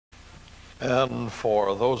And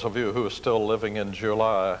for those of you who are still living in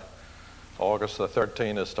July, August the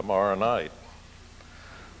 13th is tomorrow night.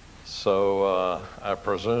 So I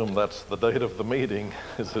presume that's the date of the meeting,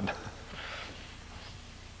 is it?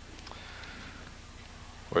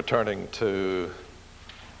 We're turning to,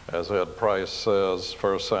 as Ed Price says,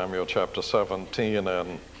 1 Samuel chapter 17,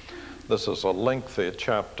 and this is a lengthy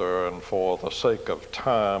chapter, and for the sake of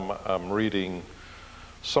time, I'm reading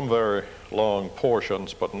some very long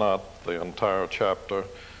portions, but not the entire chapter.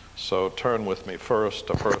 So turn with me first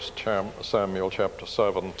to 1 Samuel chapter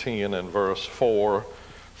 17 and verse 4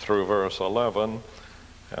 through verse 11,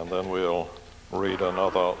 and then we'll read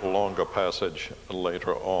another longer passage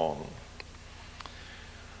later on.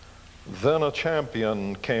 Then a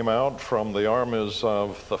champion came out from the armies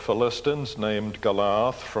of the Philistines named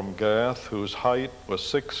Goliath from Gath, whose height was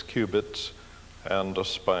 6 cubits and a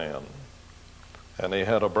span. And he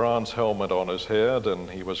had a bronze helmet on his head, and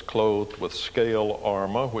he was clothed with scale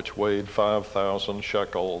armor, which weighed 5,000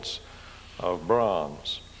 shekels of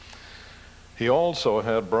bronze. He also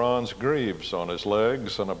had bronze greaves on his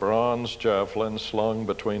legs, and a bronze javelin slung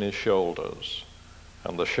between his shoulders.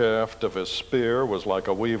 And the shaft of his spear was like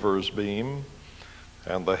a weaver's beam,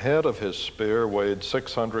 and the head of his spear weighed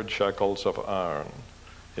 600 shekels of iron.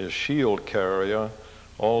 His shield carrier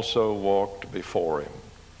also walked before him.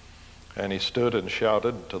 And he stood and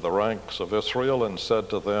shouted to the ranks of Israel and said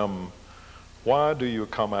to them, "Why do you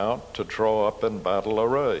come out to draw up in battle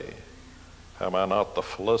array? Am I not the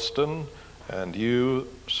Philistine, and you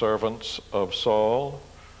servants of Saul?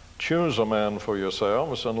 Choose a man for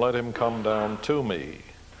yourselves and let him come down to me.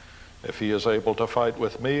 If he is able to fight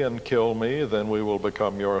with me and kill me, then we will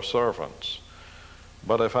become your servants.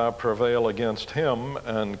 But if I prevail against him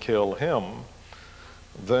and kill him,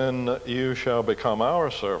 then you shall become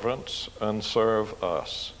our servants and serve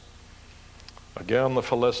us." Again the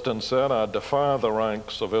Philistine said, "I defy the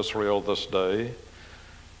ranks of Israel this day.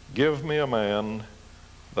 Give me a man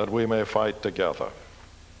that we may fight together."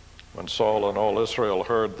 When Saul and all Israel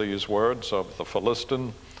heard these words of the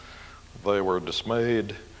Philistine, they were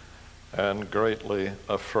dismayed and greatly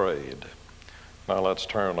afraid. Now let's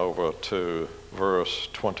turn over to verse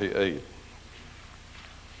 28.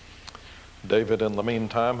 David, in the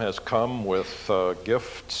meantime, has come with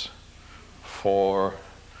gifts for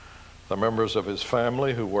the members of his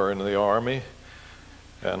family who were in the army.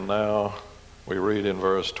 And now we read in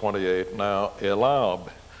verse 28, "Now Eliab,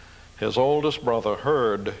 his oldest brother,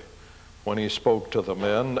 heard when he spoke to the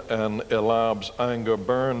men, and Eliab's anger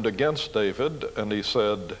burned against David, and he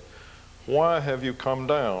said, 'Why have you come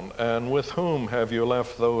down, and with whom have you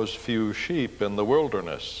left those few sheep in the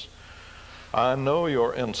wilderness? I know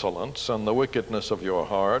your insolence and the wickedness of your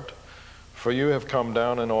heart, for you have come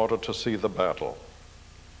down in order to see the battle.'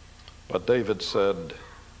 But David said,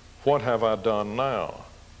 'What have I done now?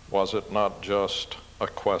 Was it not just a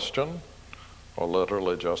question?'" Or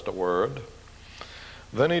literally just a word.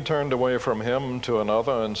 "Then he turned away from him to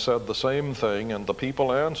another and said the same thing, and the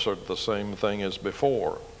people answered the same thing as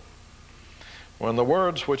before. When the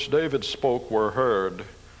words which David spoke were heard,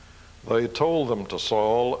 they told them to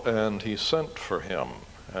Saul, and he sent for him.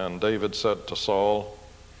 And David said to Saul,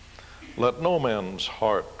 'Let no man's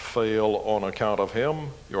heart fail on account of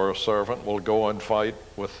him. Your servant will go and fight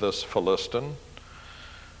with this Philistine.'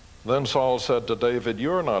 Then Saul said to David,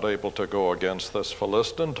 'You're not able to go against this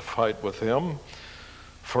Philistine to fight with him,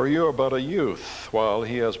 for you are but a youth, while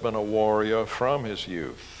he has been a warrior from his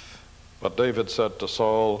youth.' But David said to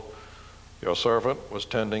Saul, 'Your servant was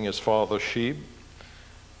tending his father's sheep.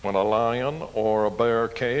 When a lion or a bear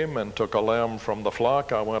came and took a lamb from the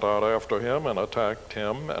flock, I went out after him and attacked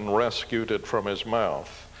him and rescued it from his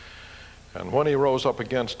mouth. And when he rose up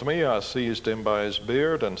against me, I seized him by his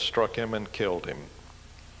beard and struck him and killed him.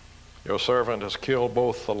 Your servant has killed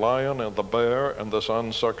both the lion and the bear, and this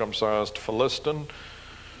uncircumcised Philistine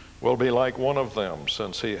will be like one of them,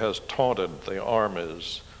 since he has taunted the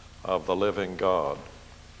armies of the living God.'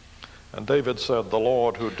 And David said, 'The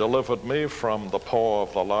Lord who delivered me from the paw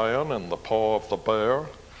of the lion and the paw of the bear,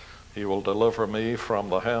 he will deliver me from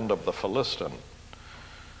the hand of the Philistine.'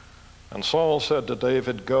 And Saul said to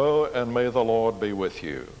David, 'Go, and may the Lord be with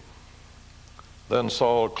you.' Then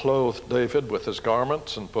Saul clothed David with his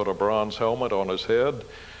garments and put a bronze helmet on his head,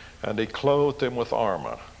 and he clothed him with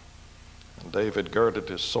armor. And David girded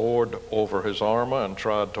his sword over his armor and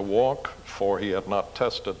tried to walk, for he had not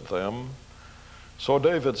tested them. So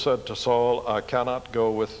David said to Saul, 'I cannot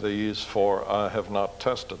go with these, for I have not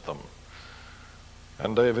tested them.'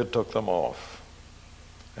 And David took them off.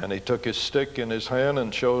 And he took his stick in his hand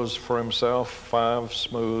and chose for himself 5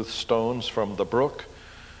 smooth stones from the brook,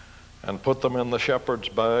 and put them in the shepherd's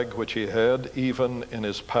bag which he had, even in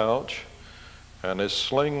his pouch, and his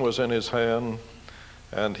sling was in his hand,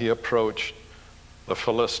 and he approached the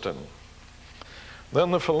Philistine.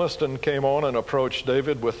 Then the Philistine came on and approached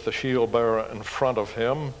David with the shield bearer in front of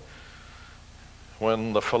him.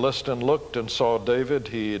 When the Philistine looked and saw David,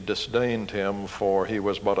 he disdained him, for he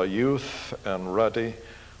was but a youth and ruddy,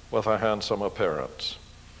 with a handsome appearance.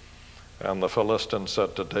 And the Philistine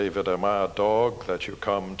said to David, "Am I a dog that you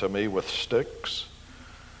come to me with sticks?"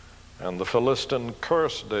 And the Philistine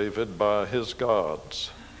cursed David by his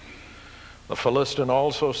gods. The Philistine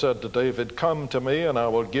also said to David, "Come to me, and I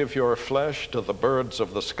will give your flesh to the birds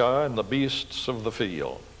of the sky and the beasts of the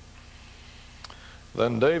field."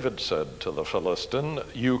 Then David said to the Philistine,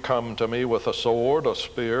 "You come to me with a sword, a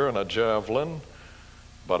spear, and a javelin,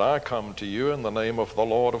 but I come to you in the name of the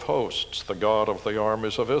Lord of hosts, the God of the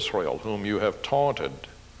armies of Israel, whom you have taunted.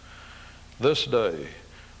 This day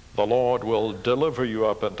the Lord will deliver you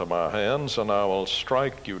up into my hands, and I will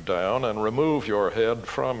strike you down and remove your head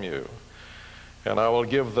from you. And I will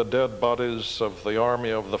give the dead bodies of the army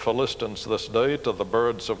of the Philistines this day to the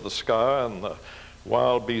birds of the sky and the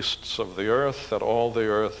wild beasts of the earth, that all the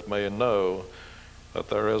earth may know that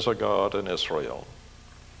there is a God in Israel,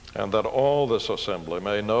 and that all this assembly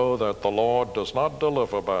may know that the Lord does not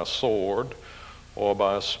deliver by sword or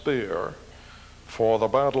by spear, for the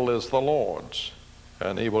battle is the Lord's,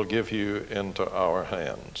 and he will give you into our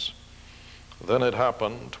hands." Then it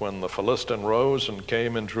happened, when the Philistine rose and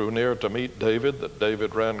came and drew near to meet David, that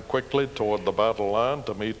David ran quickly toward the battle line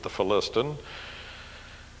to meet the Philistine.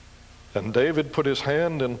 And David put his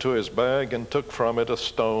hand into his bag and took from it a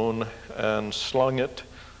stone and slung it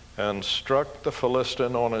and struck the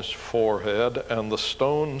Philistine on his forehead, and the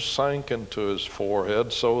stone sank into his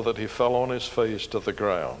forehead so that he fell on his face to the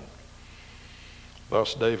ground.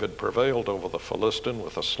 Thus David prevailed over the Philistine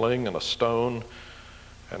with a sling and a stone,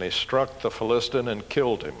 and he struck the Philistine and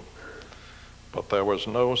killed him. But there was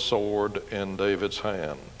no sword in David's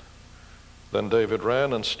hand. Then David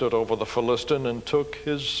ran and stood over the Philistine and took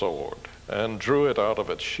his sword and drew it out of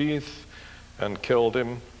its sheath and killed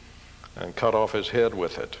him and cut off his head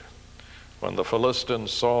with it. When the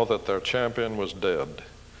Philistines saw that their champion was dead,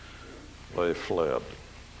 they fled.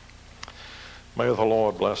 May the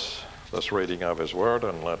Lord bless this reading of his word,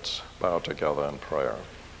 and let's bow together in prayer.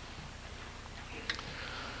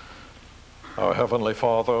 Our Heavenly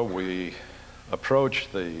Father, we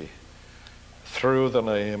approach thee through the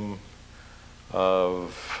name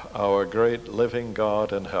of our great living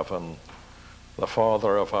God in heaven, the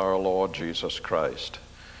Father of our Lord Jesus Christ.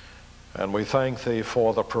 And we thank thee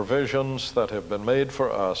for the provisions that have been made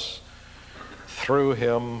for us through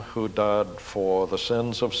him who died for the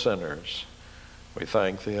sins of sinners. We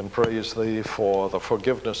thank thee and praise thee for the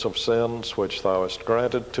forgiveness of sins which thou hast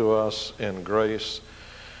granted to us in grace.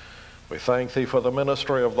 We thank thee for the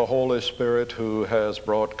ministry of the Holy Spirit, who has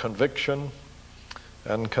brought conviction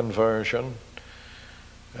and conversion.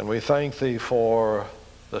 And we thank thee for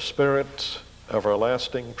the Spirit's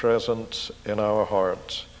everlasting presence in our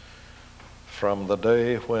hearts from the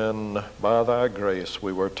day when, by thy grace,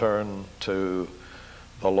 we were turned to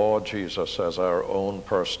the Lord Jesus as our own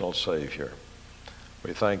personal Savior.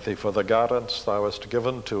 We thank thee for the guidance thou hast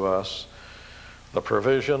given to us, the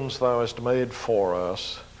provisions thou hast made for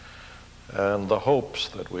us, and the hopes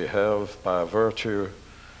that we have by virtue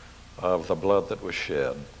of the blood that was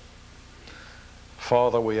shed.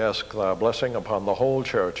 Father, we ask thy blessing upon the whole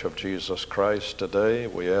church of Jesus Christ today.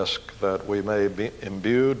 We ask that we may be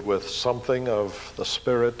imbued with something of the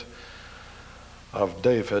spirit of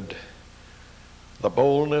David, the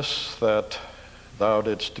boldness that thou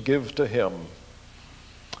didst give to him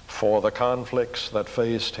for the conflicts that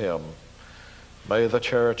faced him. May the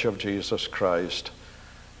church of Jesus Christ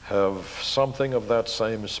have something of that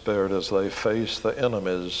same spirit as they face the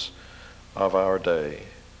enemies of our day.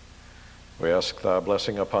 We ask thy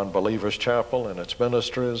blessing upon Believers Chapel and its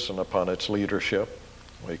ministries and upon its leadership.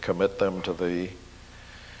 We commit them to thee.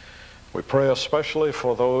 We pray especially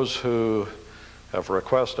for those who have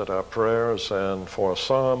requested our prayers, and for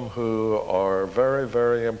some who are very,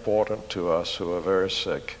 very important to us, who are very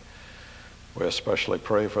sick. We especially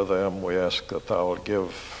pray for them. We ask that thou would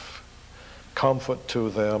give comfort to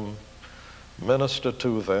them, minister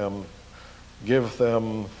to them, give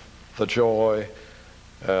them the joy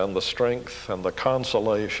and the strength and the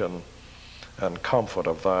consolation and comfort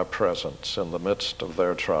of thy presence in the midst of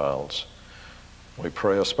their trials. We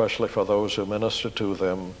pray especially for those who minister to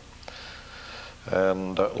them.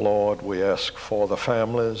 And Lord, we ask for the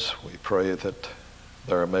families. We pray that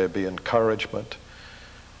there may be encouragement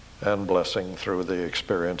and blessing through the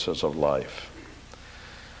experiences of life.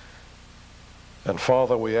 And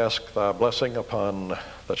Father, we ask thy blessing upon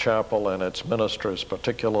the chapel and its ministries,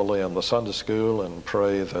 particularly in the Sunday school, and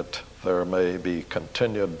pray that there may be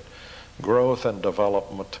continued growth and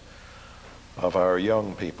development of our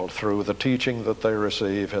young people through the teaching that they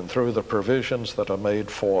receive and through the provisions that are made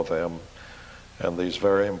for them in these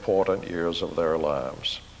very important years of their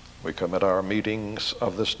lives. We commit our meetings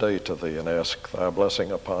of this day to thee and ask thy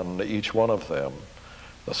blessing upon each one of them,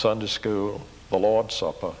 the Sunday school, the Lord's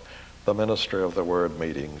Supper, the ministry of the Word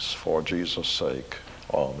meetings, for Jesus' sake.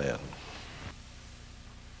 Amen.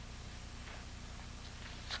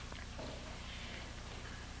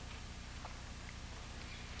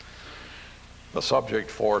 The subject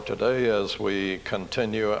for today, as we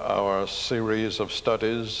continue our series of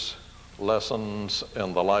studies, Lessons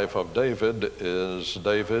in the Life of David, is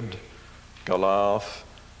David, Goliath,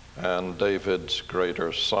 and David's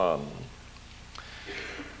greater son.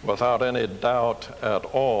 Without any doubt at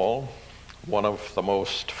all, one of the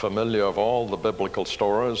most familiar of all the biblical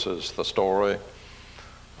stories is the story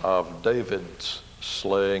of David's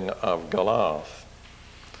slaying of Goliath.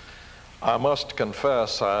 I must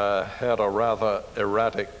confess I had a rather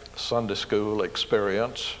erratic Sunday school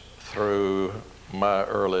experience through my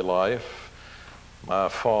early life. My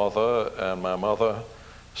father and my mother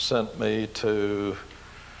sent me to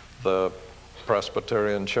the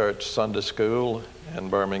Presbyterian Church Sunday School in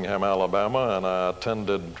Birmingham, Alabama, and I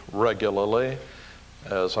attended regularly,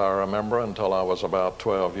 as I remember, until I was about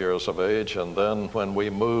 12 years of age. And then when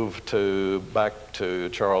we moved back to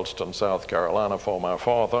Charleston, South Carolina for my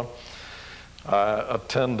father, I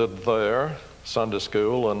attended there Sunday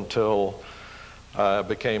school until I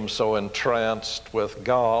became so entranced with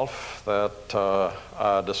golf that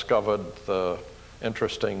I discovered the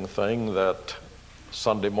interesting thing that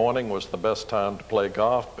Sunday morning was the best time to play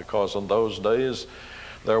golf, because in those days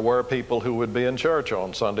there were people who would be in church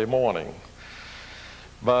on Sunday morning.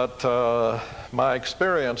 But my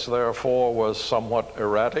experience, therefore, was somewhat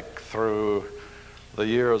erratic through the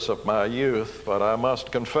years of my youth. But I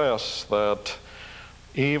must confess that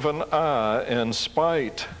even I, in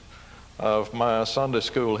spite of my Sunday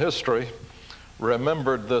school history,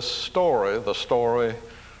 remembered this story, the story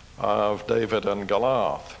of David and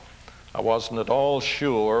Goliath. I wasn't at all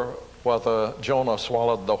sure whether Jonah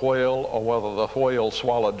swallowed the whale or whether the whale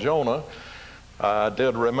swallowed Jonah. I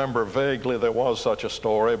did remember vaguely there was such a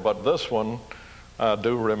story, but this one I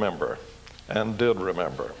do remember and did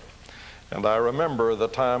remember. And I remember the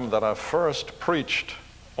time that I first preached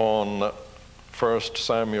on 1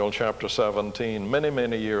 Samuel chapter 17 many,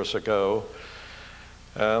 many years ago.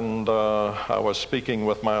 And I was speaking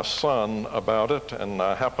with my son about it, and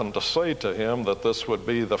I happened to say to him that this would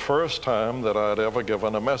be the first time that I'd ever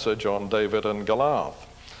given a message on David and Goliath.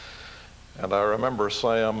 And I remember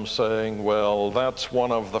Sam saying, well, that's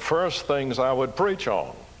one of the first things I would preach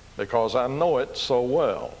on, because I know it so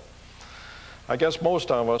well. I guess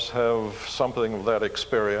most of us have something of that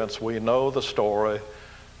experience. We know the story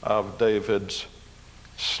of David's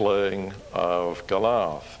slaying of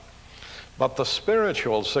Goliath. But the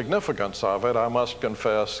spiritual significance of it, I must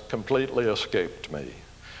confess, completely escaped me.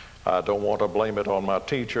 I don't want to blame it on my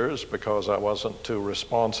teachers because I wasn't too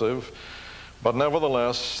responsive. But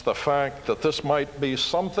nevertheless, the fact that this might be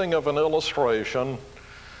something of an illustration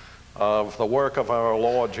of the work of our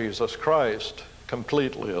Lord Jesus Christ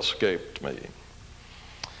completely escaped me.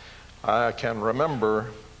 I can remember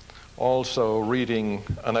also reading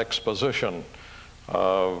an exposition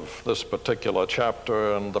of this particular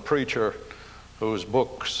chapter, and the preacher, whose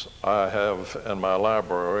books I have in my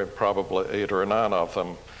library, probably 8 or 9 of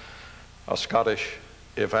them, a Scottish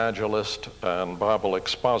evangelist and Bible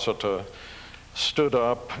expositor, stood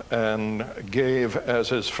up and gave as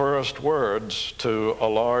his first words to a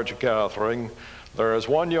large gathering, there is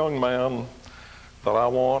one young man that I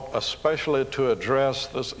want especially to address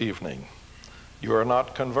this evening. You are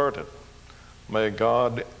not converted. May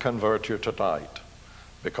God convert you tonight,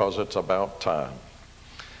 because it's about time.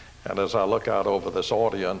 And as I look out over this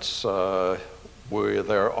audience,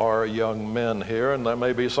 there are young men here, and there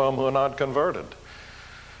may be some who are not converted.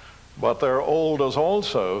 But there are olders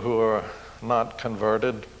also who are not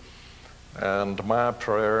converted. And my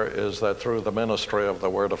prayer is that through the ministry of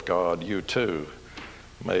the Word of God, you too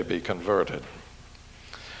may be converted.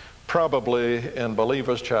 Probably in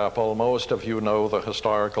Believer's Chapel, most of you know the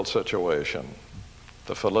historical situation.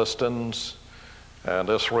 The Philistines and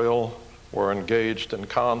Israel were engaged in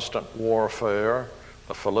constant warfare,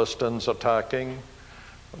 the Philistines attacking,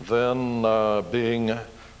 then being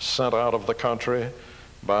sent out of the country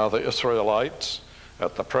by the Israelites.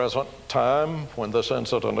 At the present time, when this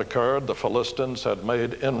incident occurred, the Philistines had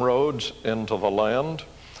made inroads into the land,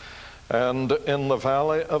 And in the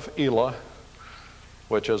valley of Elah,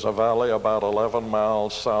 which is a valley about 11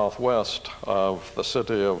 miles southwest of the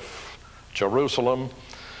city of Jerusalem,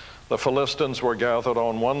 the Philistines were gathered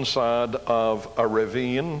on one side of a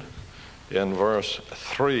ravine. In verse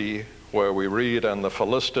 3, where we read, "And the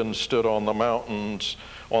Philistines stood on the mountain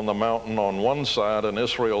on one side, and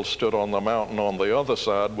Israel stood on the mountain on the other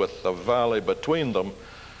side, with the valley between them."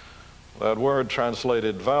 That word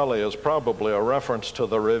translated valley is probably a reference to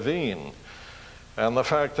the ravine. And the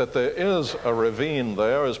fact that there is a ravine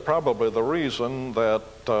there is probably the reason that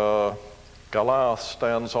Goliath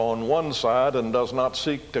stands on one side and does not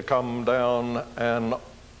seek to come down and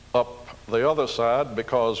up the other side,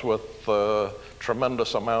 because with the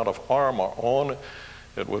tremendous amount of armor on,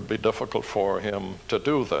 it would be difficult for him to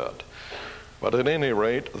do that. But at any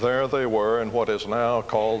rate, there they were in what is now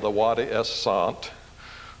called the Wadi Es-Sant,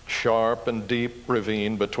 sharp and deep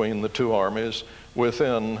ravine between the two armies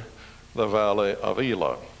within the valley of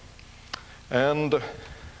Elah. And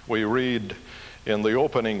we read in the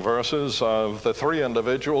opening verses of the three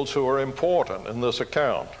individuals who are important in this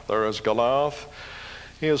account. There is Goliath.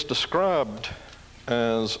 He is described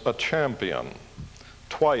as a champion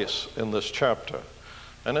twice in this chapter.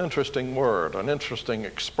 An interesting word, an interesting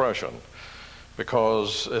expression,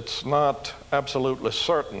 because it's not absolutely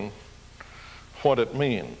certain what it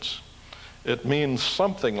means. It means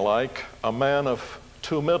something like a man of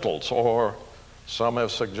two middles, or some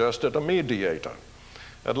have suggested a mediator.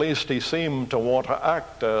 At least he seemed to want to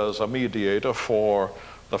act as a mediator for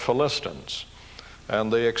the Philistines.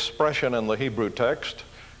 And the expression in the Hebrew text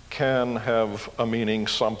can have a meaning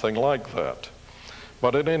something like that.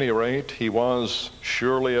 But at any rate, he was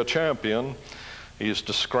surely a champion. He's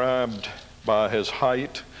described by his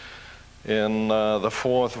height in the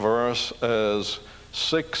 4th verse as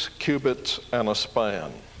 6 cubits and a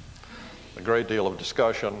span. A great deal of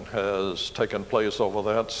discussion has taken place over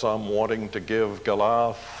that, some wanting to give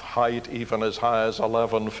Goliath height even as high as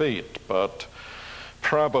 11 feet, but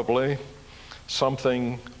probably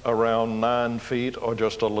something around 9 feet or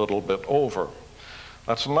just a little bit over.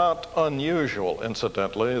 That's not unusual,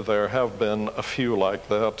 incidentally. There have been a few like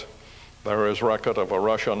that. There is record of a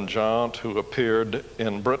Russian giant who appeared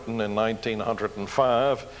in Britain in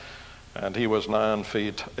 1905, and he was 9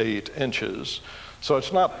 feet 8 inches. So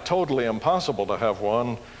it's not totally impossible to have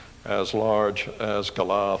one as large as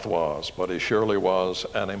Goliath was, but he surely was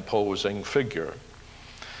an imposing figure.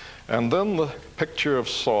 And then the picture of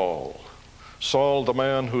Saul. Saul, the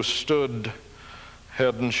man who stood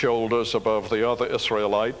head and shoulders above the other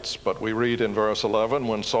Israelites. But we read in verse 11,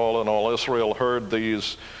 when Saul and all Israel heard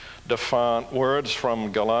these defiant words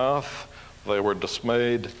from Goliath, they were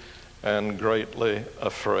dismayed and greatly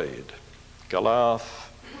afraid. Goliath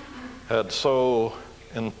had so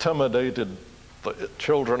intimidated the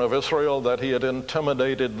children of Israel that he had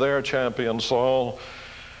intimidated their champion Saul.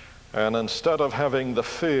 And instead of having the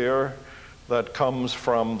fear that comes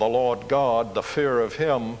from the Lord God, the fear of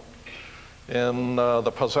him in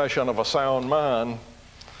the possession of a sound mind,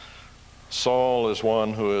 Saul is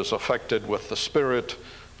one who is affected with the spirit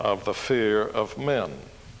of the fear of men.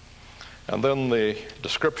 And then the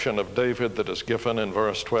description of David that is given in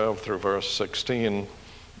verse 12 through verse 16,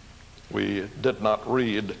 we did not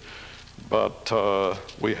read, but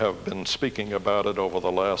we have been speaking about it over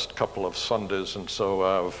the last couple of Sundays, and so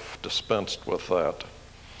I've dispensed with that.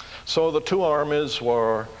 So the two armies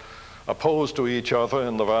were opposed to each other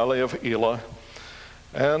in the valley of Elah,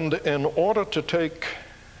 and in order to take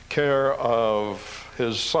care of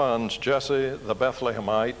his sons, Jesse the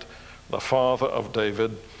Bethlehemite, the father of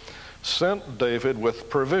David, sent David with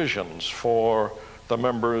provisions for the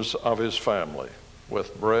members of his family,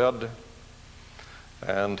 with bread,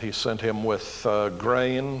 and he sent him with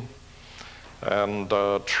grain, and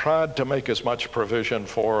tried to make as much provision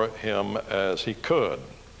for him as he could.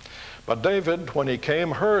 But David, when he came,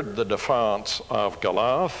 heard the defiance of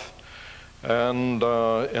Goliath, and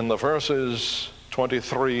in the verses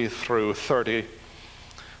 23 through 30,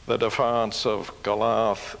 the defiance of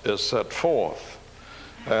Goliath is set forth.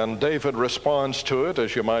 And David responds to it,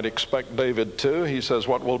 as you might expect David to. He says,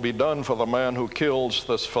 "What will be done for the man who kills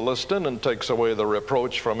this Philistine and takes away the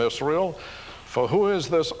reproach from Israel? For who is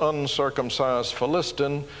this uncircumcised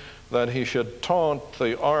Philistine that he should taunt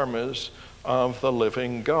the armies of the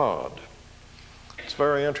living God?" It's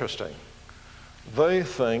very interesting. They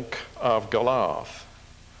think of Goliath.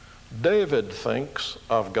 David thinks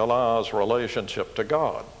of Goliath's relationship to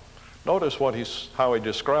God. Notice how he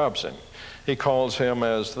describes him. He calls him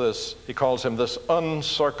this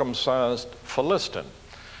uncircumcised Philistine.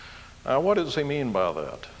 Now, what does he mean by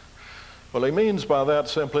that? Well, he means by that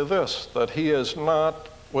simply this, that he is not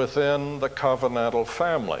within the covenantal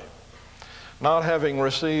family. Not having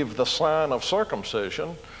received the sign of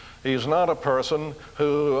circumcision, he's not a person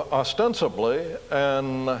who ostensibly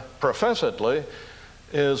and professedly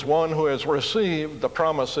is one who has received the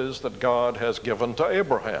promises that God has given to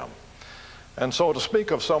Abraham. And so to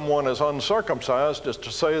speak of someone as uncircumcised is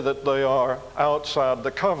to say that they are outside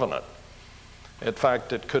the covenant. In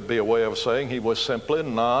fact, it could be a way of saying he was simply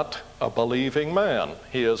not a believing man.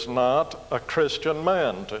 He is not a Christian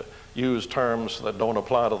man, to use terms that don't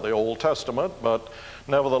apply to the Old Testament, but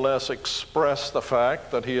nevertheless express the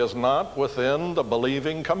fact that he is not within the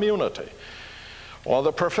believing community or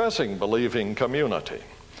the professing believing community.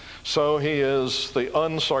 So he is the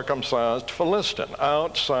uncircumcised Philistine,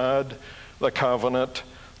 outside the covenant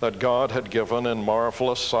that God had given in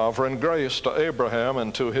marvelous sovereign grace to Abraham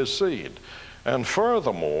and to his seed. And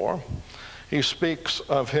furthermore, he speaks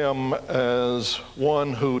of him as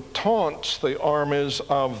one who taunts the armies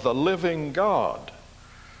of the living God.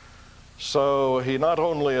 So he not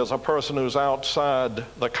only is a person who's outside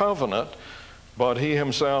the covenant, but he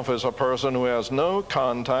himself is a person who has no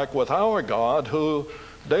contact with our God, who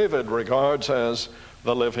David regards as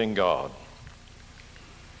the living God.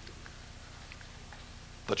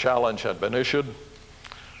 The challenge had been issued.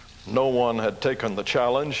 No one had taken the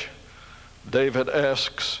challenge. David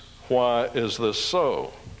asks, why is this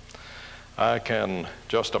so? I can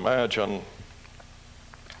just imagine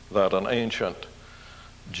that an ancient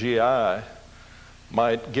GI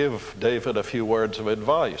might give David a few words of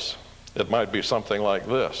advice. It might be something like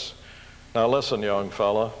this. Now listen, young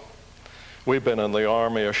fella, we've been in the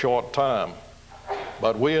army a short time,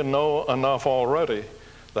 but we know enough already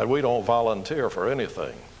that we don't volunteer for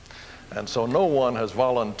anything. And so no one has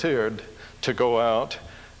volunteered to go out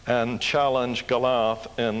and challenge Goliath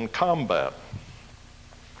in combat.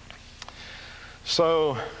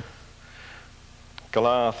 So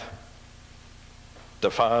Goliath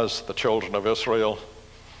defies the children of Israel.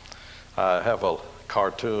 I have a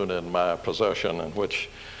cartoon in my possession in which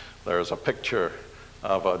there's a picture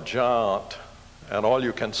of a giant, and all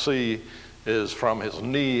you can see is from his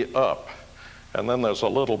knee up. And then there's a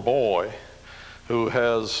little boy who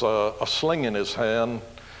has a sling in his hand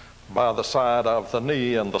by the side of the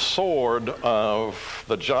knee, and the sword of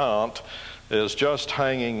the giant is just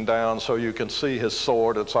hanging down so you can see his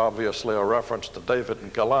sword. It's obviously a reference to David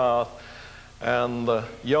and Goliath. And the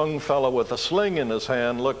young fellow with the sling in his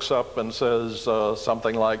hand looks up and says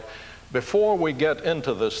something like, before we get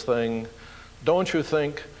into this thing, don't you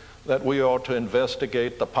think that we ought to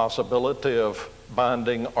investigate the possibility of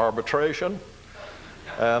binding arbitration?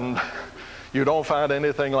 And you don't find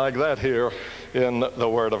anything like that here in the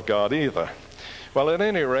Word of God either. Well, at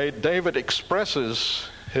any rate, David expresses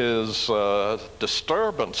his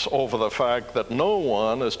disturbance over the fact that no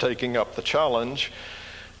one is taking up the challenge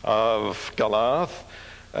of Goliath,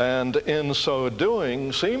 and in so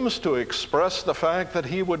doing seems to express the fact that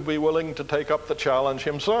he would be willing to take up the challenge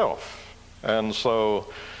himself. And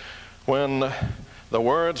so when the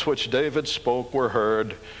words which David spoke were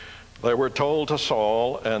heard, they were told to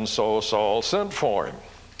Saul, and so Saul sent for him.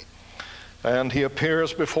 And he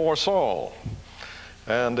appears before Saul.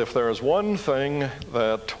 And if there is one thing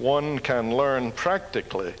that one can learn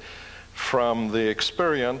practically from the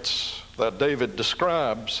experience that David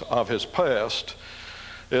describes of his past,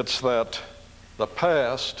 it's that the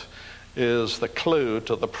past is the clue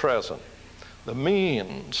to the present. The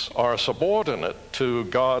means are subordinate to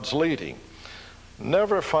God's leading.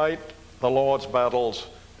 Never fight the Lord's battles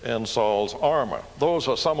in Saul's armor. Those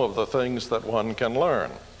are some of the things that one can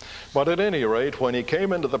learn. But at any rate, when he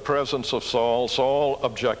came into the presence of Saul, Saul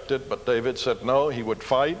objected, but David said no, he would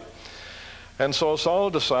fight. And so Saul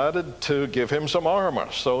decided to give him some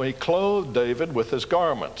armor. So he clothed David with his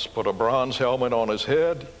garments, put a bronze helmet on his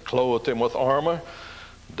head, clothed him with armor.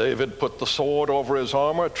 David put the sword over his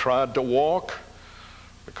armor, tried to walk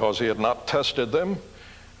because he had not tested them.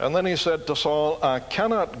 And then he said to Saul, I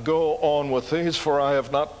cannot go on with these, for I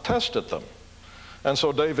have not tested them. And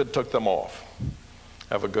so David took them off.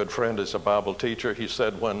 I have a good friend who's a Bible teacher. He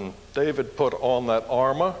said when David put on that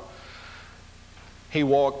armor, he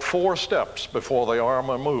walked 4 steps before the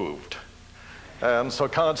armor moved. And so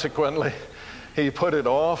consequently, he put it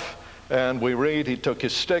off, and we read he took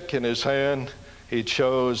his stick in his hand. He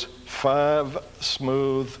chose 5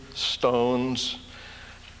 smooth stones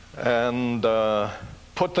and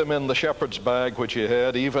put them in the shepherd's bag which he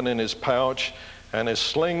had, even in his pouch, and his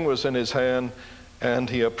sling was in his hand, and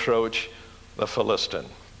he approached the Philistine.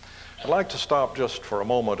 I'd like to stop just for a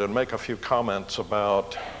moment and make a few comments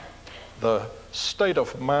about the state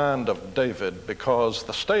of mind of David, because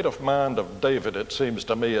the state of mind of David, it seems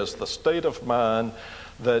to me, is the state of mind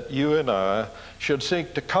that you and I should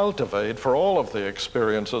seek to cultivate for all of the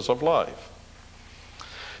experiences of life.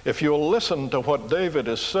 If you'll listen to what David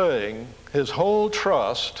is saying, his whole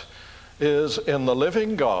trust is in the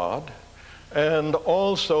living God and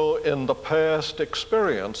also in the past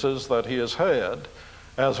experiences that he has had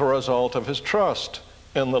as a result of his trust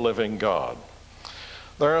in the living God.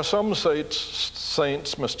 There are some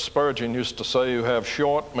saints, Mr. Spurgeon used to say, who have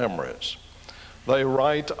short memories. They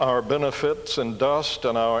write our benefits in dust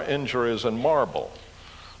and our injuries in marble,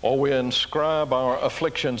 or we inscribe our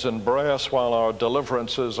afflictions in brass while our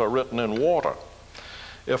deliverances are written in water.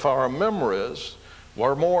 If our memories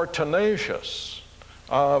were more tenacious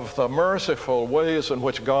of the merciful ways in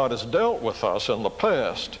which God has dealt with us in the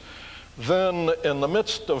past, then in the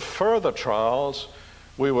midst of further trials,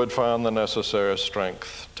 we would find the necessary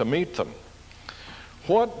strength to meet them.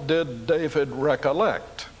 What did David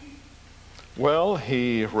recollect? Well,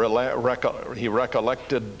 he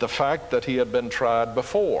recollected the fact that he had been tried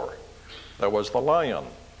before. There was the lion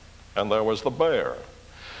and there was the bear.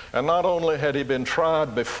 And not only had he been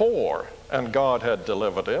tried before and God had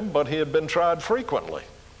delivered him, but he had been tried frequently,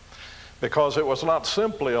 because it was not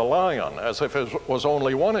simply a lion, as if it was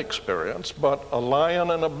only one experience, but a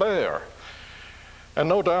lion and a bear. And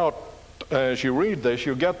no doubt, as you read this,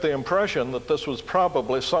 you get the impression that this was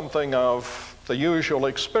probably something of the usual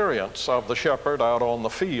experience of the shepherd out on the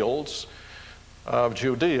fields of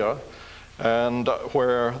Judea, and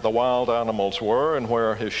where the wild animals were and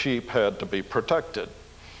where his sheep had to be protected.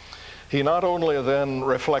 He not only then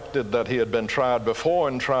reflected that he had been tried before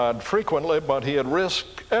and tried frequently, but he had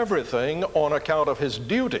risked everything on account of his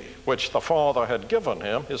duty, which the father had given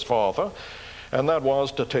him, his father, and that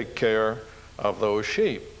was to take care of those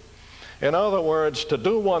sheep. In other words, to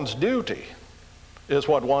do one's duty is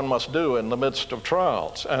what one must do in the midst of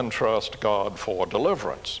trials, and trust God for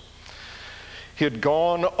deliverance. He had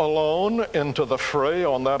gone alone into the fray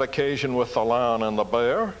on that occasion with the lion and the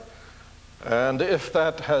bear, and if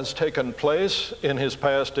that has taken place in his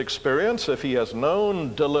past experience, if he has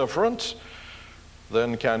known deliverance,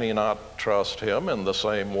 then can he not trust him in the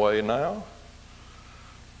same way now?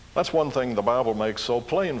 That's one thing the Bible makes so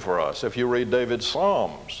plain for us. If you read David's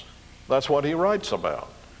Psalms, that's what he writes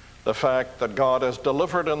about. The fact that God has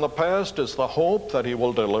delivered in the past is the hope that he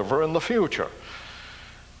will deliver in the future.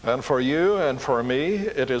 And for you and for me,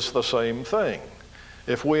 it is the same thing.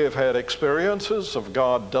 If we have had experiences of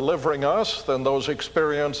God delivering us, then those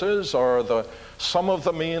experiences are some of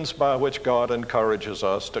the means by which God encourages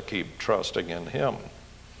us to keep trusting in him.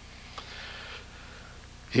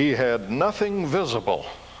 He had nothing visible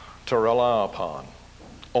to rely upon,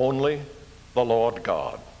 only the Lord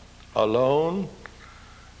God, alone,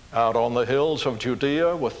 out on the hills of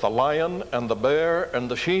Judea with the lion and the bear and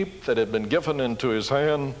the sheep that had been given into his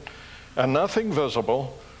hand, and nothing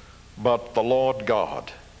visible but the Lord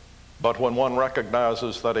God. But when one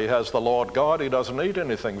recognizes that he has the Lord God, he doesn't need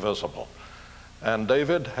anything visible. And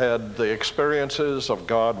David had the experiences of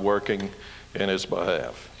God working in his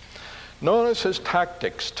behalf. Notice his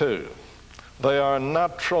tactics too. They are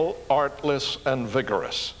natural, artless, and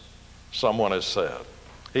vigorous, someone has said.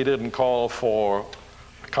 He didn't call for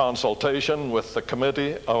consultation with the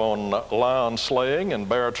committee on lion slaying and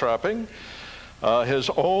bear trapping. His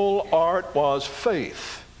whole art was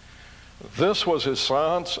faith. This was his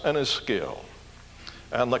science and his skill.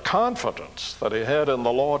 And the confidence that he had in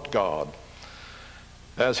the Lord God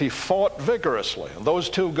as he fought vigorously, and those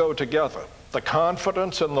two go together. The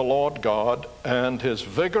confidence in the Lord God and his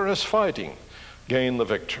vigorous fighting gained the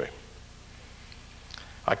victory.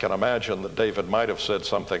 I can imagine that David might have said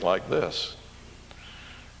something like this: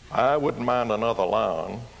 I wouldn't mind another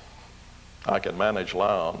lion. I can manage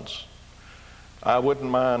lions. I wouldn't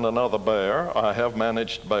mind another bear. I have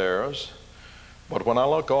managed bears. But when I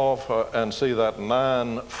look off and see that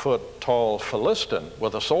 9-foot-tall Philistine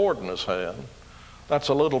with a sword in his hand, that's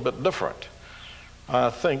a little bit different. I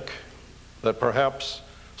think that perhaps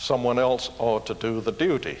someone else ought to do the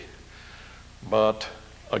duty. But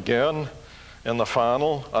again, in the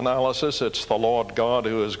final analysis, it's the Lord God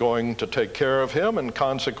who is going to take care of him, and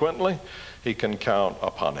consequently, he can count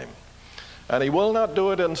upon him. And he will not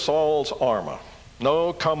do it in Saul's armor,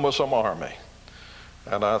 no cumbersome army.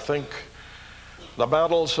 And I think the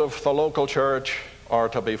battles of the local church are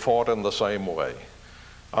to be fought in the same way.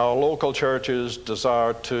 Our local churches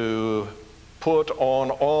desire to put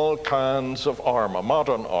on all kinds of armor,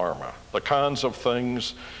 modern armor, the kinds of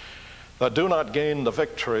things that do not gain the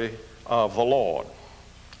victory of the Lord.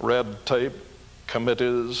 Red tape,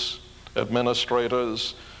 committees,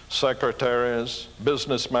 administrators, secretaries,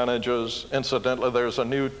 business managers. Incidentally, there's a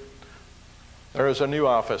new There is a new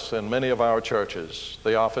office in many of our churches,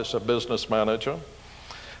 the office of business manager,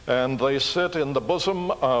 and they sit in the bosom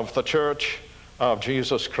of the church of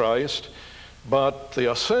Jesus Christ, but the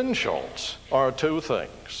essentials are two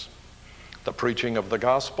things: the preaching of the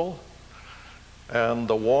gospel and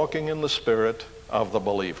the walking in the Spirit of the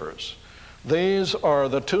believers. These are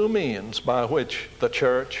the two means by which the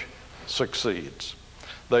church succeeds.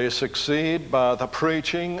 They succeed by the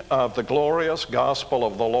preaching of the glorious gospel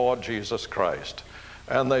of the Lord Jesus Christ.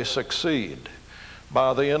 And they succeed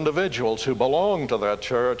by the individuals who belong to that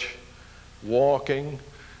church walking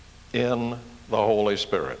in the Holy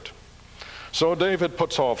Spirit. So David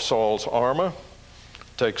puts off Saul's armor,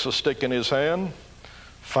 takes a stick in his hand,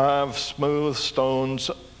 5 smooth stones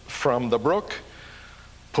from the brook,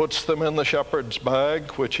 puts them in the shepherd's bag,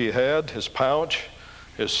 which he had, his pouch,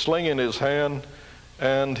 his sling in his hand,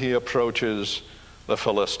 and he approaches the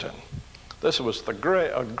Philistine. This was a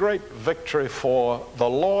great victory for the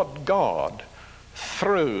Lord God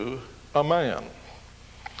through a man.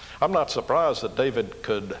 I'm not surprised that David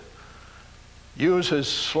could use his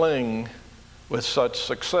sling with such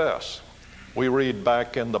success. We read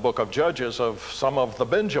back in the book of Judges of some of the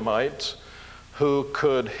Benjamites who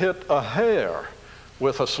could hit a hare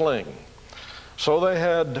with a sling. So they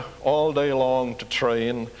had all day long to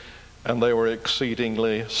train, and they were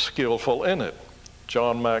exceedingly skillful in it.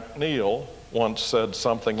 John McNeil once said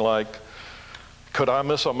something like, "Could I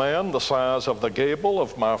miss a man the size of the gable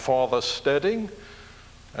of my father's steading?"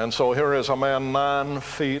 And so here is a man 9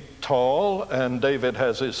 feet tall, and David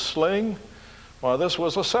has his sling. Well, this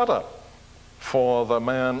was a setup for the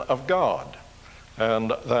man of God,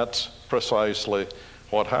 and that's precisely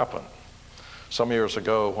what happened. Some years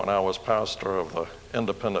ago, when I was pastor of the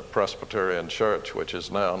Independent Presbyterian Church, which is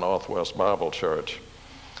now Northwest Bible Church,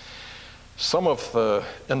 some of the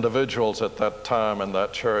individuals at that time in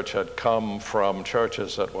that church had come from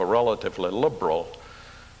churches that were relatively liberal,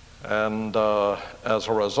 and as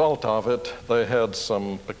a result of it, they had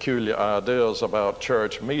some peculiar ideas about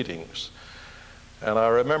church meetings. And I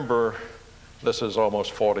remember, this is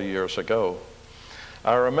almost 40 years ago,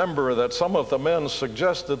 I remember that some of the men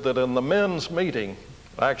suggested that in the men's meeting,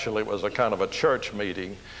 actually it was a kind of a church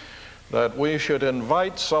meeting, that we should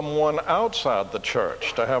invite someone outside the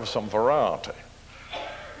church to have some variety.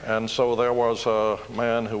 And so there was a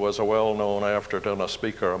man who was a well-known after-dinner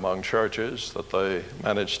speaker among churches that they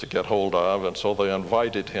managed to get hold of, and so they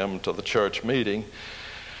invited him to the church meeting.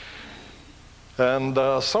 And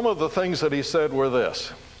some of the things that he said were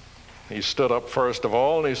this. He stood up first of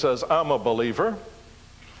all and he says, "I'm a believer.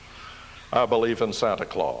 I believe in Santa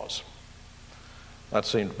Claus." That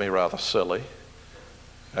seemed to me rather silly.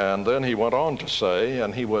 And then he went on to say,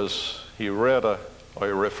 and he referred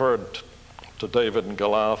to David and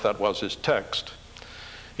Goliath, that was his text.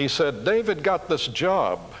 He said, David got this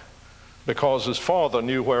job because his father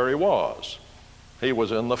knew where he was. He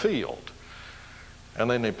was in the field. And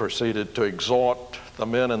then he proceeded to exhort the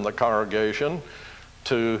men in the congregation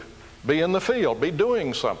to be in the field, be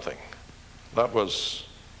doing something. That was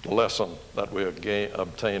the lesson that we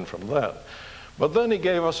obtained from that. But then he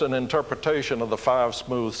gave us an interpretation of the 5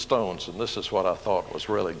 smooth stones, and this is what I thought was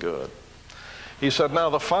really good. He said, now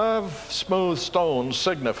the 5 smooth stones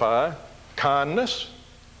signify kindness,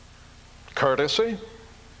 courtesy,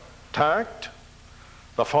 tact,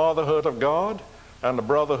 the fatherhood of God, and the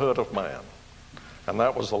brotherhood of man. And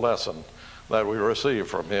that was the lesson that we received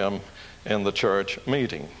from him in the church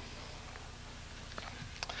meeting.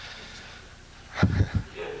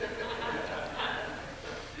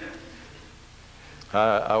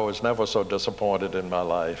 I was never so disappointed in my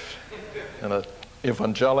life in an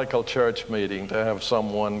evangelical church meeting to have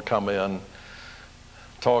someone come in,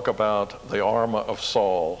 talk about the armor of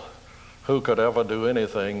Saul. Who could ever do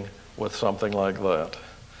anything with something like that?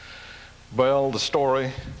 Well, the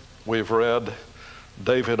story we've read,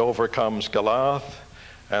 David overcomes Goliath,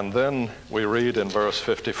 and then we read in verse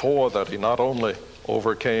 54 that he not only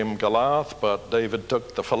overcame Goliath, but David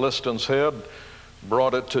took the Philistine's head,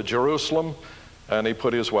 brought it to Jerusalem, and he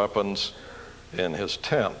put his weapons in his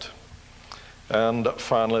tent. And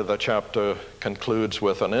finally, the chapter concludes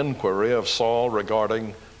with an inquiry of Saul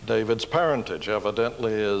regarding David's parentage.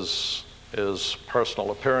 Evidently, his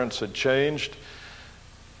personal appearance had changed,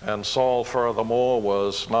 and Saul, furthermore,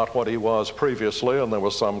 was not what he was previously, and there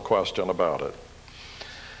was some question about it.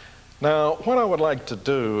 Now, what I would like to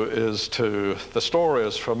do is the story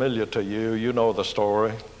is familiar to you. You know the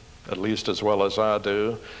story, at least as well as I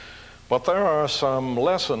do. But there are some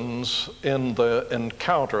lessons in the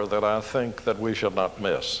encounter that I think that we should not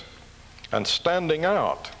miss. And standing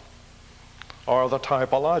out are the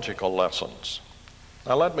typological lessons.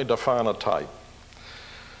 Now let me define a type.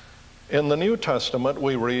 In the New Testament,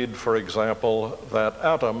 we read, for example, that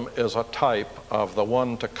Adam is a type of the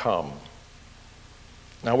one to come.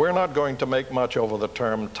 Now, we're not going to make much over the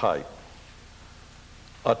term type.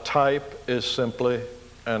 A type is simply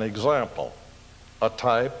an example. A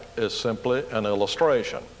type is simply an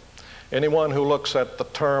illustration. Anyone who looks at the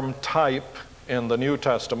term type in the New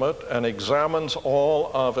Testament and examines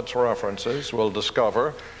all of its references will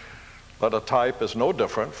discover that a type is no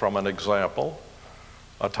different from an example.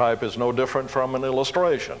 A type is no different from an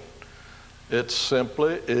illustration. It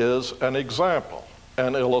simply is an example,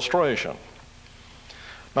 an illustration.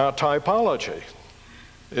 Now, typology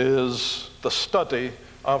is the study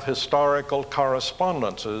of historical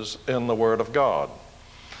correspondences in the Word of God.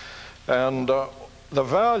 And the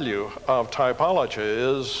value of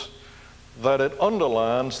typology is that it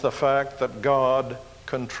underlines the fact that God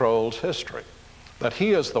controls history, that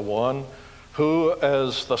He is the one who,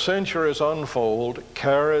 as the centuries unfold,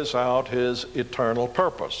 carries out His eternal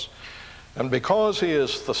purpose. And because He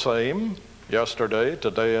is the same yesterday,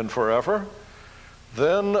 today, and forever,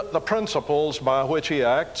 then the principles by which He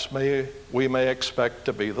acts we may expect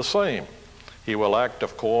to be the same. He will act,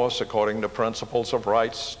 of course, according to principles of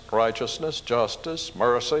righteousness, justice,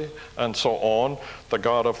 mercy, and so on. The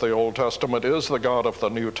God of the Old Testament is the God of the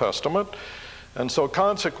New Testament. And so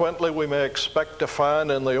consequently, we may expect to find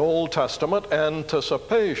in the Old Testament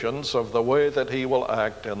anticipations of the way that He will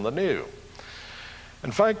act in the New.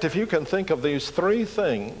 In fact, if you can think of these three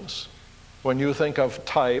things when you think of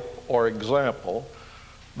type or example,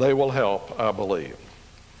 they will help, I believe.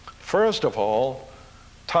 First of all,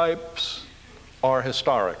 types are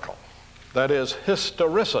historical. That is,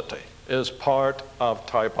 historicity is part of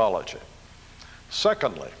typology.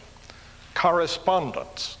 Secondly,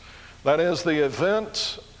 correspondence. That is, the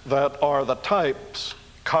events that are the types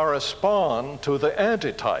correspond to the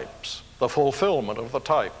antitypes, the fulfillment of the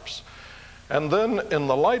types. And then, in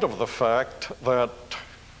the light of the fact that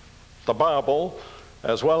the Bible,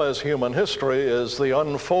 as well as human history, is the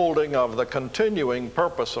unfolding of the continuing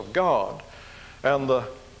purpose of God, and the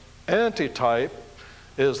antitype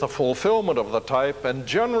is the fulfillment of the type and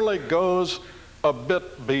generally goes a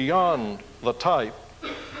bit beyond the type,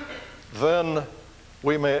 then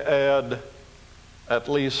we may add, at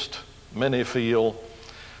least many feel,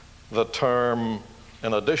 the term,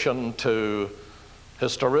 in addition to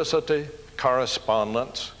historicity,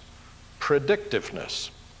 correspondence, predictiveness.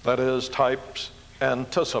 That is, types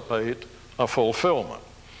anticipate a fulfillment.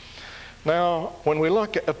 Now, when we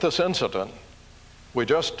look at this incident, we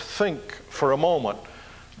just think for a moment,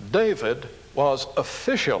 David was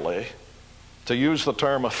officially, to use the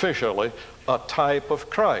term officially, a type of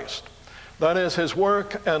Christ. That is, his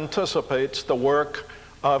work anticipates the work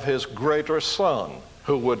of his greater son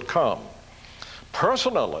who would come.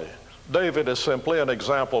 Personally, David is simply an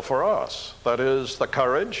example for us. That is, the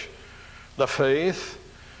courage, the faith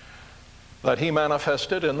that he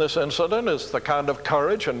manifested in this incident is the kind of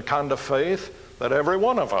courage and kind of faith that every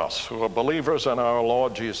one of us who are believers in our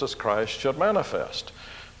Lord Jesus Christ should manifest.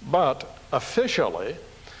 But officially,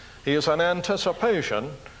 he is an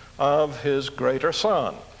anticipation of his greater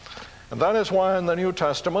son. And that is why in the New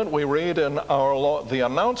Testament we read in the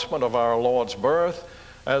announcement of our Lord's birth,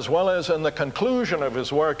 as well as in the conclusion of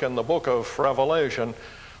his work in the book of Revelation,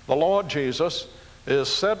 the Lord Jesus is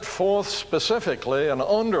set forth specifically and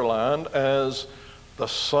underlined as the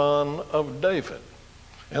Son of David.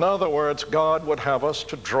 In other words, God would have us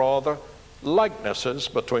to draw the likenesses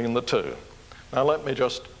between the two. Now let me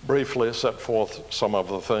just briefly set forth some of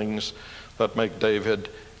the things that make David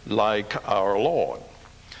like our Lord.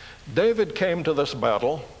 David came to this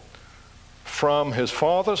battle from his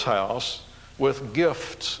father's house with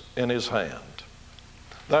gifts in his hand.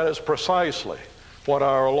 That is precisely what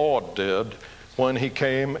our Lord did when he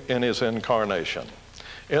came in his incarnation.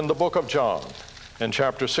 In the book of John, in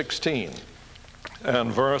chapter 16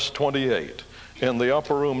 and verse 28, in the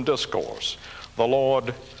upper room discourse, the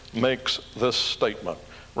Lord makes this statement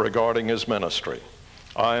regarding his ministry.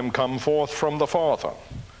 I am come forth from the Father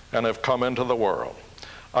and have come into the world.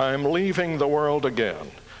 I am leaving the world again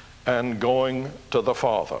and going to the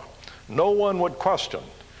Father. No one would question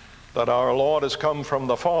that our Lord has come from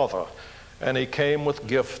the Father, and he came with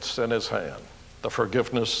gifts in his hand, the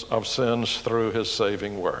forgiveness of sins through his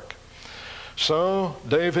saving work. So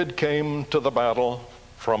David came to the battle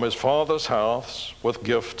from his father's house with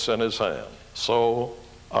gifts in his hand. So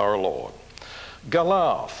our Lord.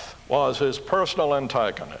 Goliath was his personal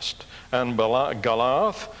antagonist, and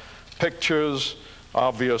Goliath pictures,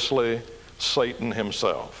 obviously, Satan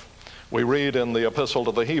himself. We read in the Epistle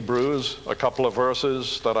to the Hebrews a couple of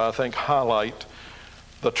verses that I think highlight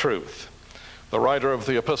the truth. The writer of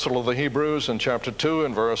the Epistle of the Hebrews in chapter 2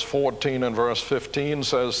 in verse 14 and verse 15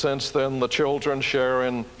 says, "Since then the children share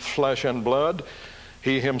in flesh and blood,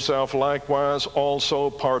 he himself likewise also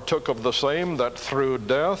partook of the same, that through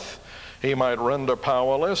death he might render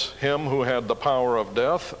powerless him who had the power of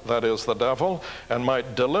death, that is, the devil, and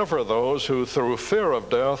might deliver those who through fear of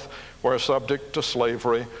death were subject to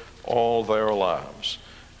slavery all their lives."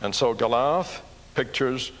 And so Goliath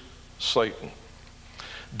pictures Satan.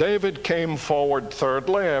 David came forward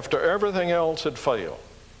thirdly after everything else had failed.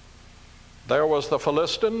 There was the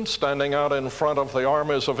Philistine standing out in front of the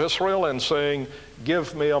armies of Israel and saying,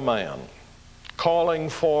 "Give me a man," calling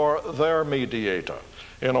for their mediator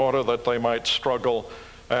in order that they might struggle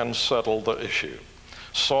and settle the issue.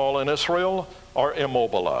 Saul and Israel are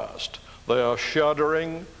immobilized. They are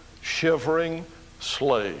shuddering, shivering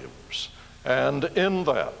slaves. And in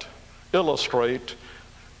that illustrate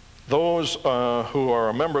those who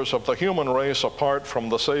are members of the human race apart from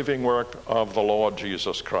the saving work of the Lord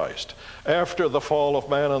Jesus Christ. After the fall of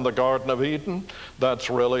man in the Garden of Eden, that's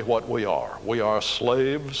really what we are. We are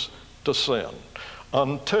slaves to sin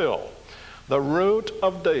until the root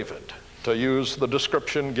of David, to use the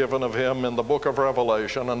description given of him in the book of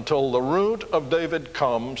Revelation, until the root of David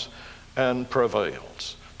comes and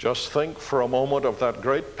prevails. Just think for a moment of that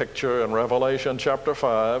great picture in Revelation chapter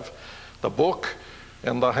 5, the book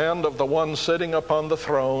in the hand of the one sitting upon the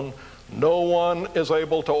throne. No one is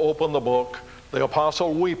able to open the book. The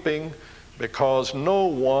apostle weeping because no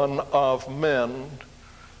one of men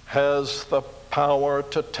has the power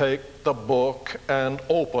to take the book and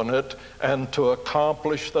open it and to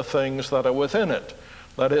accomplish the things that are within it.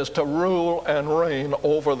 That is, to rule and reign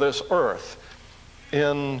over this earth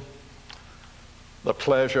in the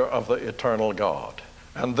pleasure of the eternal God.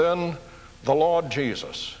 And then the Lord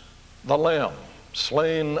Jesus, the Lamb,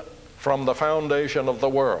 slain from the foundation of the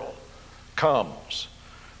world, comes.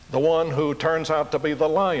 The one who turns out to be the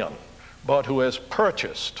lion, but who has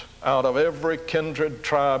purchased out of every kindred,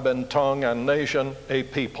 tribe, and tongue and nation a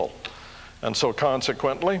people. And so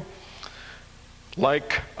consequently,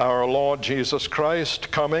 like our Lord Jesus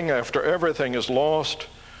Christ coming after everything is lost,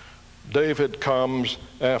 David comes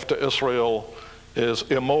after Israel is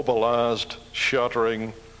immobilized,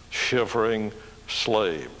 shuddering, shivering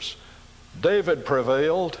slaves. David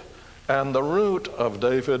prevailed, and the root of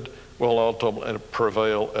David will ultimately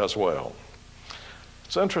prevail as well.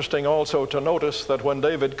 It's interesting also to notice that when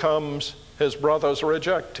David comes, his brothers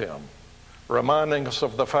reject him, reminding us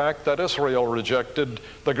of the fact that Israel rejected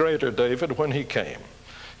the greater David when he came.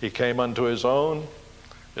 He came unto his own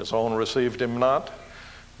received him not,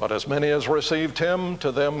 but as many as received him,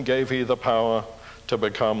 to them gave he the power to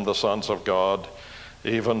become the sons of God,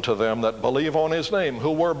 even to them that believe on his name,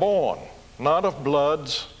 who were born not of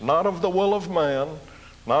bloods, not of the will of man,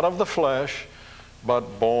 not of the flesh,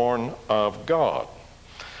 but born of God.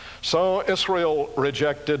 So Israel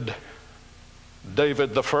rejected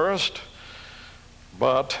David the first,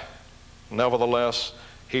 but nevertheless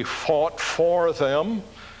he fought for them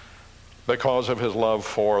because of his love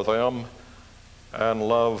for them and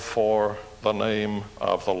love for the name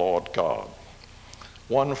of the Lord God.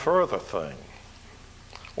 One further thing,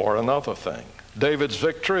 or another thing. David's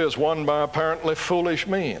victory is won by apparently foolish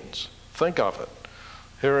means. Think of it.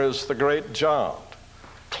 Here is the great giant,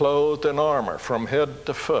 clothed in armor from head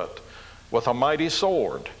to foot, with a mighty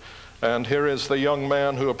sword. And here is the young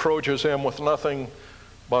man who approaches him with nothing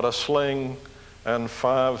but a sling and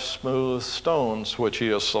 5 smooth stones, which he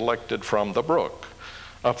has selected from the brook.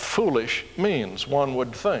 A foolish means, one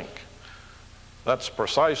would think. That's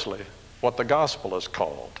precisely what the gospel is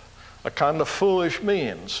called. A kind of foolish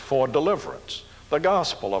means for deliverance, the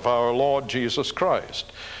gospel of our Lord Jesus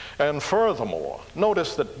Christ. And furthermore,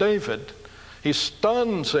 notice that David, he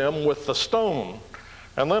stuns him with the stone,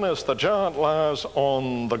 and then as the giant lies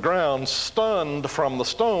on the ground, stunned from the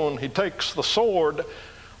stone, he takes the sword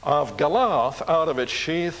of Goliath out of its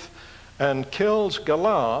sheath and kills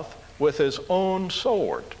Goliath with his own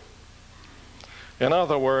sword. In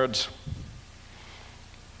other words,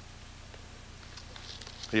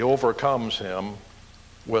 he overcomes him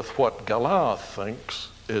with what Goliath thinks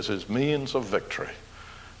is his means of victory.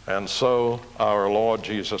 And so our Lord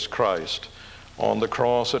Jesus Christ on the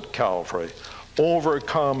cross at Calvary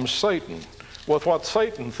overcomes Satan with what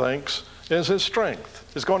Satan thinks is his strength.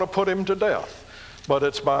 Is going to put him to death. But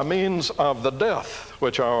it's by means of the death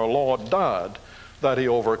which our Lord died that he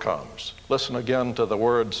overcomes. Listen again to the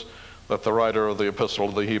words that the writer of the Epistle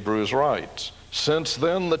of the Hebrews writes. Since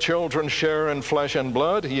then the children share in flesh and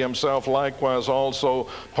blood, he himself likewise also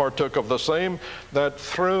partook of the same, that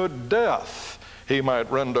through death he might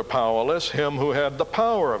render powerless him who had the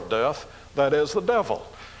power of death, that is the devil.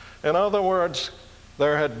 In other words,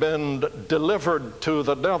 there had been delivered to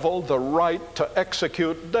the devil the right to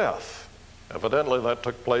execute death. Evidently that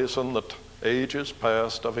took place in the ages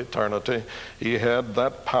past of eternity. He had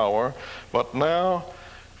that power. But now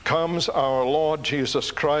comes our Lord Jesus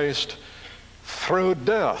Christ through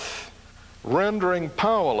death, rendering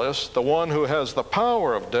powerless the one who has the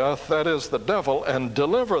power of death, that is the devil, and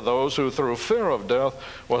deliver those who through fear of death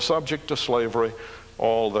were subject to slavery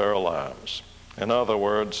all their lives. In other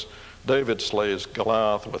words, David slays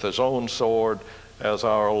Goliath with his own sword, as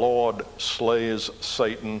our Lord slays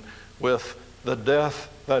Satan with the death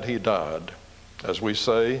that he died. As we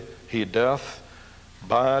say, he death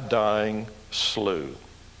by dying slew.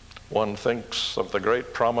 One thinks of the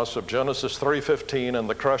great promise of Genesis 3:15 and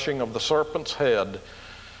the crushing of the serpent's head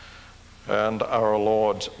and our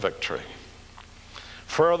Lord's victory.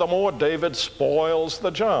 Furthermore, David spoils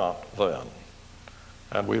the giant then.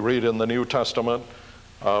 And we read in the New Testament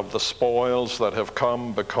of the spoils that have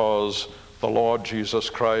come because the Lord Jesus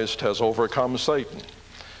Christ has overcome Satan.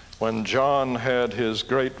 When John had his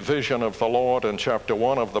great vision of the Lord in chapter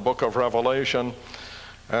 1 of the book of Revelation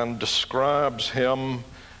and describes him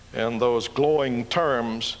in those glowing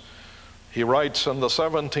terms, he writes in the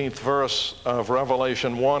 17th verse of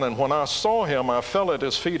Revelation 1, "And when I saw him, I fell at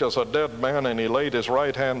his feet as a dead man, and he laid his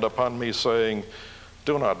right hand upon me, saying,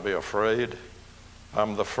 'Do not be afraid.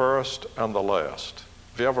 I'm the first and the last.'"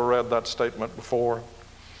 Have you ever read that statement before?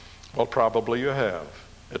 Well, probably you have.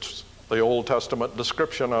 It's the Old Testament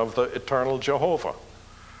description of the eternal Jehovah,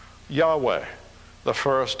 Yahweh, the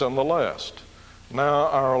first and the last. Now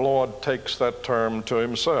our Lord takes that term to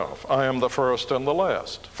himself. I am the first and the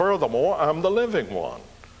last. Furthermore, I'm the living one,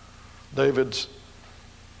 David's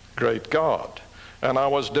great God. "And I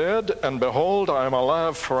was dead, and behold, I am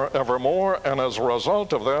alive forevermore, and as a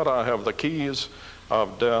result of that, I have the keys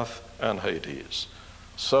of death and Hades."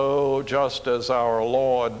 So just as our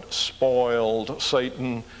Lord spoiled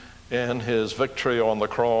Satan in his victory on the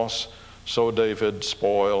cross, so David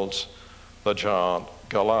spoils the giant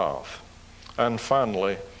Goliath. And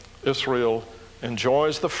finally, Israel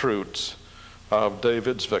enjoys the fruits of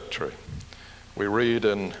David's victory. We read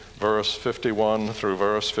in verse 51 through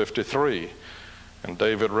verse 53, "And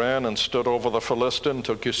David ran and stood over the Philistine,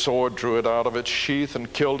 took his sword, drew it out of its sheath,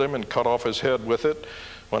 and killed him, and cut off his head with it.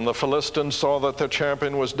 When the Philistines saw that their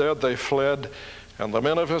champion was dead, they fled. And the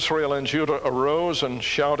men of Israel and Judah arose and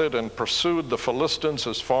shouted and pursued the Philistines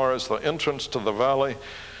as far as the entrance to the valley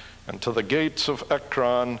and to the gates of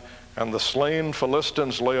Ekron. And the slain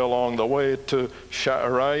Philistines lay along the way to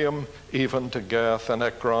Sha'araim, even to Gath and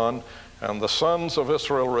Ekron. And the sons of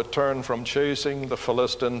Israel returned from chasing the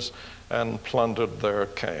Philistines and plundered their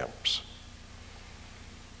camps."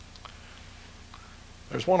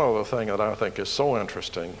 There's one other thing that I think is so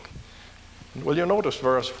interesting. Will you notice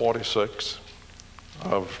verse 46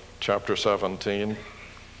 of chapter 17?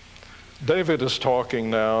 David is talking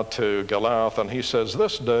now to Goliath, and he says,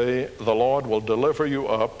 "This day the Lord will deliver you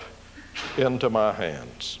up into my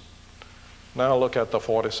hands." Now look at the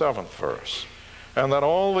 47th verse. "And that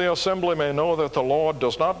all the assembly may know that the Lord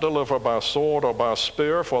does not deliver by sword or by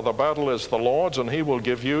spear, for the battle is the Lord's, and he will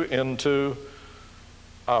give you into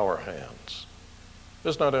our hands."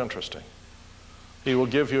 Isn't that interesting? He will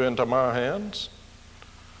give you into my hands,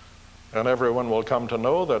 and everyone will come to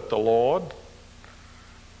know that the Lord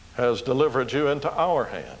has delivered you into our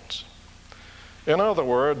hands. In other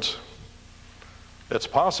words, it's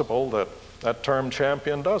possible that that term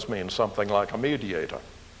champion does mean something like a mediator.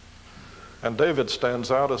 And David stands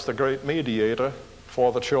out as the great mediator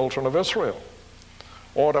for the children of Israel.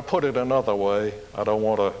 Or to put it another way, I don't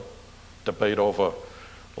want to debate over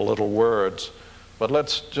little words, but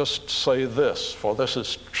let's just say this, for this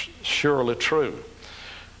is surely true.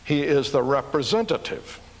 He is the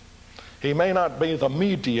representative. He may not be the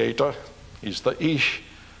mediator. He's the Ish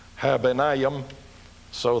Habinayim,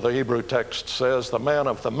 so the Hebrew text says, the man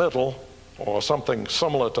of the middle, or something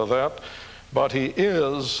similar to that, but he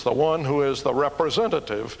is the one who is the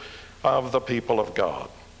representative of the people of God.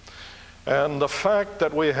 And the fact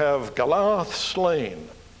that we have Goliath slain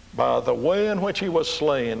by the way in which he was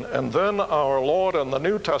slain, and then our Lord in the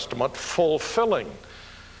New Testament fulfilling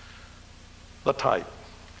the type,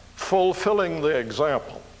 fulfilling the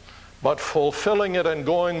example, but fulfilling it and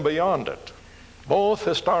going beyond it. Both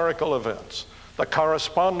historical events. The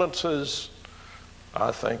correspondences,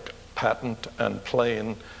 I think, patent and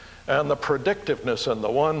plain, and the predictiveness in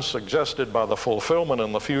the one suggested by the fulfillment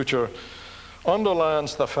in the future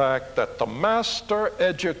underlines the fact that the master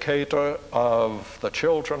educator of the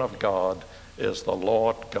children of God is the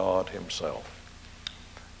Lord God himself.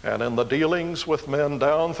 And in the dealings with men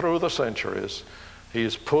down through the centuries,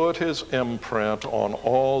 he's put his imprint on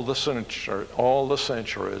all the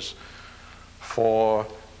centuries for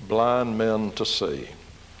blind men to see.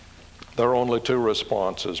 There are only two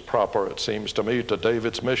responses proper, it seems to me, to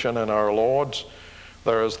David's mission in our Lord's.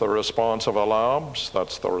 There is the response of alabs,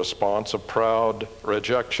 that's the response of proud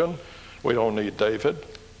rejection. We don't need David.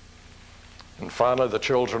 And finally, the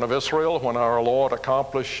children of Israel, when our Lord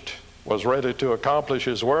was ready to accomplish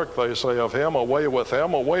his work, they say of him, away with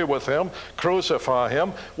him, crucify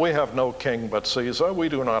him. We have no king but Caesar. We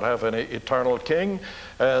do not have any eternal king.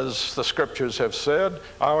 As the scriptures have said,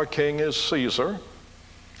 our king is Caesar.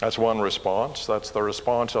 That's one response. That's the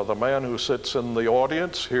response of the man who sits in the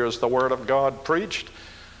audience, hears the word of God preached,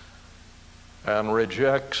 and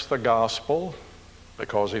rejects the gospel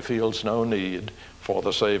because he feels no need for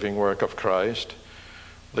the saving work of Christ.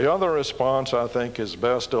 The other response, I think, is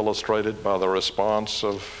best illustrated by the response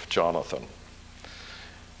of Jonathan.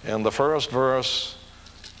 In the first verse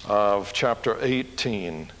of chapter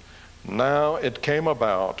 18, now it came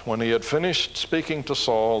about when he had finished speaking to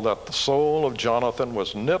Saul that the soul of Jonathan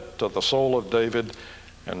was knit to the soul of David,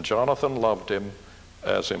 and Jonathan loved him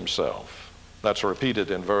as himself. That's repeated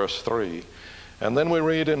in verse 3. And then we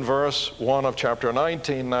read in verse 1 of chapter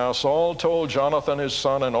 19, now Saul told Jonathan his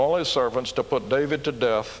son and all his servants to put David to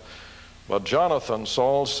death, but Jonathan,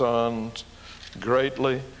 Saul's son,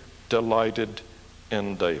 greatly delighted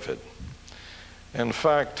in David. In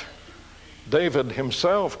fact, David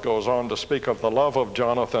himself goes on to speak of the love of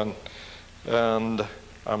Jonathan, and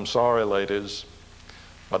I'm sorry, ladies,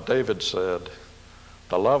 but David said,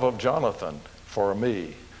 the love of Jonathan for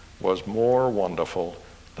me was more wonderful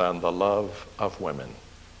than the love of women.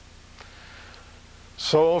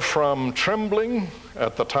 So from trembling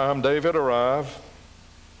at the time David arrived,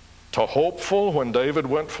 to hopeful when David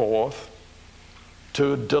went forth,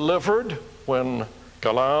 to delivered when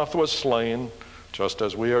Goliath was slain, just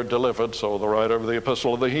as we are delivered, so the writer of the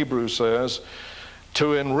Epistle of the Hebrews says,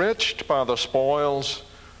 to enriched by the spoils,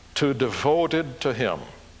 to devoted to him,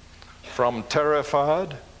 from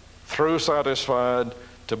terrified through satisfied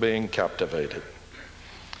to being captivated.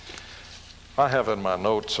 I have in my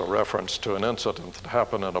notes a reference to an incident that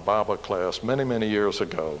happened in a Bible class many, many years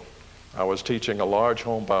ago. I was teaching a large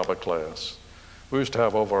home Bible class. We used to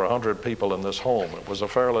have over 100 people in this home. It was a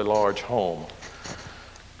fairly large home.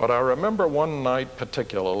 But I remember one night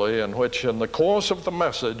particularly in which in the course of the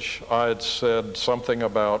message I had said something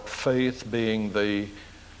about faith being the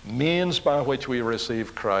means by which we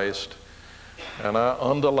receive Christ. And I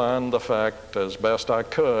underlined the fact as best I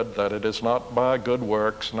could that it is not by good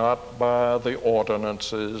works, not by the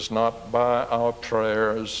ordinances, not by our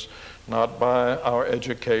prayers, not by our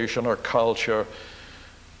education or culture.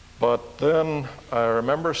 But then I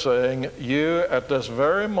remember saying, you at this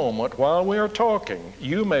very moment while we are talking,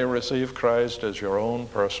 you may receive Christ as your own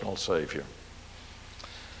personal Savior.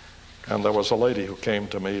 And there was a lady who came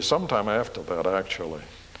to me sometime after that, actually.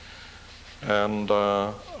 And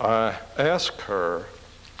I asked her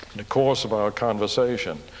in the course of our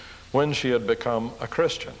conversation when she had become a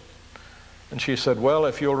Christian. And she said, well,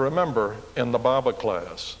 if you'll remember in the Bible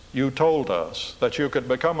class, you told us that you could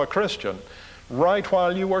become a Christian right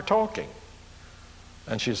while you were talking.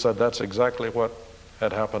 And she said, that's exactly what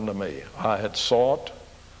had happened to me. I had sought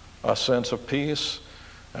a sense of peace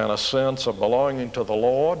and a sense of belonging to the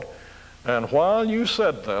Lord. And while you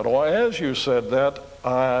said that, or as you said that,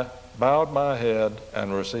 I bowed my head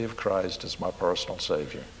and received Christ as my personal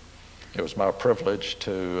Savior. It was my privilege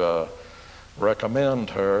to recommend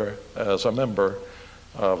her as a member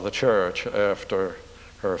of the church after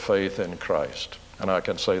her faith in Christ. And I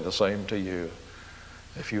can say the same to you.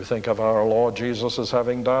 If you think of our Lord Jesus as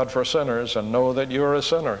having died for sinners and know that you're a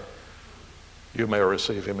sinner, you may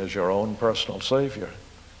receive him as your own personal Savior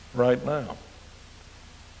right now.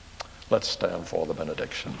 Let's stand for the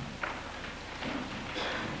benediction.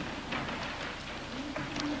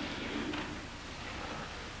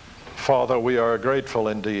 Father, we are grateful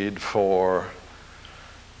indeed for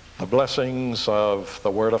the blessings of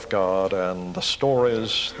the Word of God and the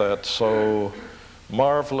stories that so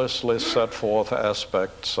marvelously set forth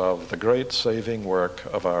aspects of the great saving work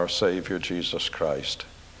of our Savior Jesus Christ.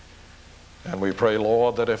 And we pray,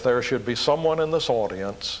 Lord, that if there should be someone in this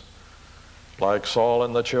audience, like Saul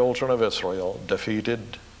and the children of Israel,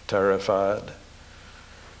 defeated, terrified,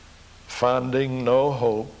 finding no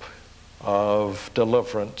hope of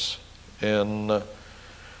deliverance in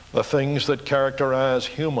the things that characterize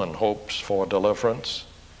human hopes for deliverance,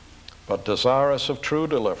 but desirous of true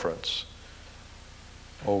deliverance,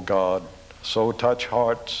 O God, so touch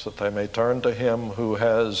hearts that they may turn to him who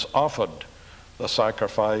has offered the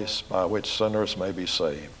sacrifice by which sinners may be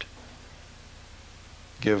saved.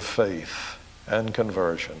 Give faith and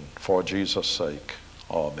conversion for Jesus' sake.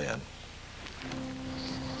 Amen.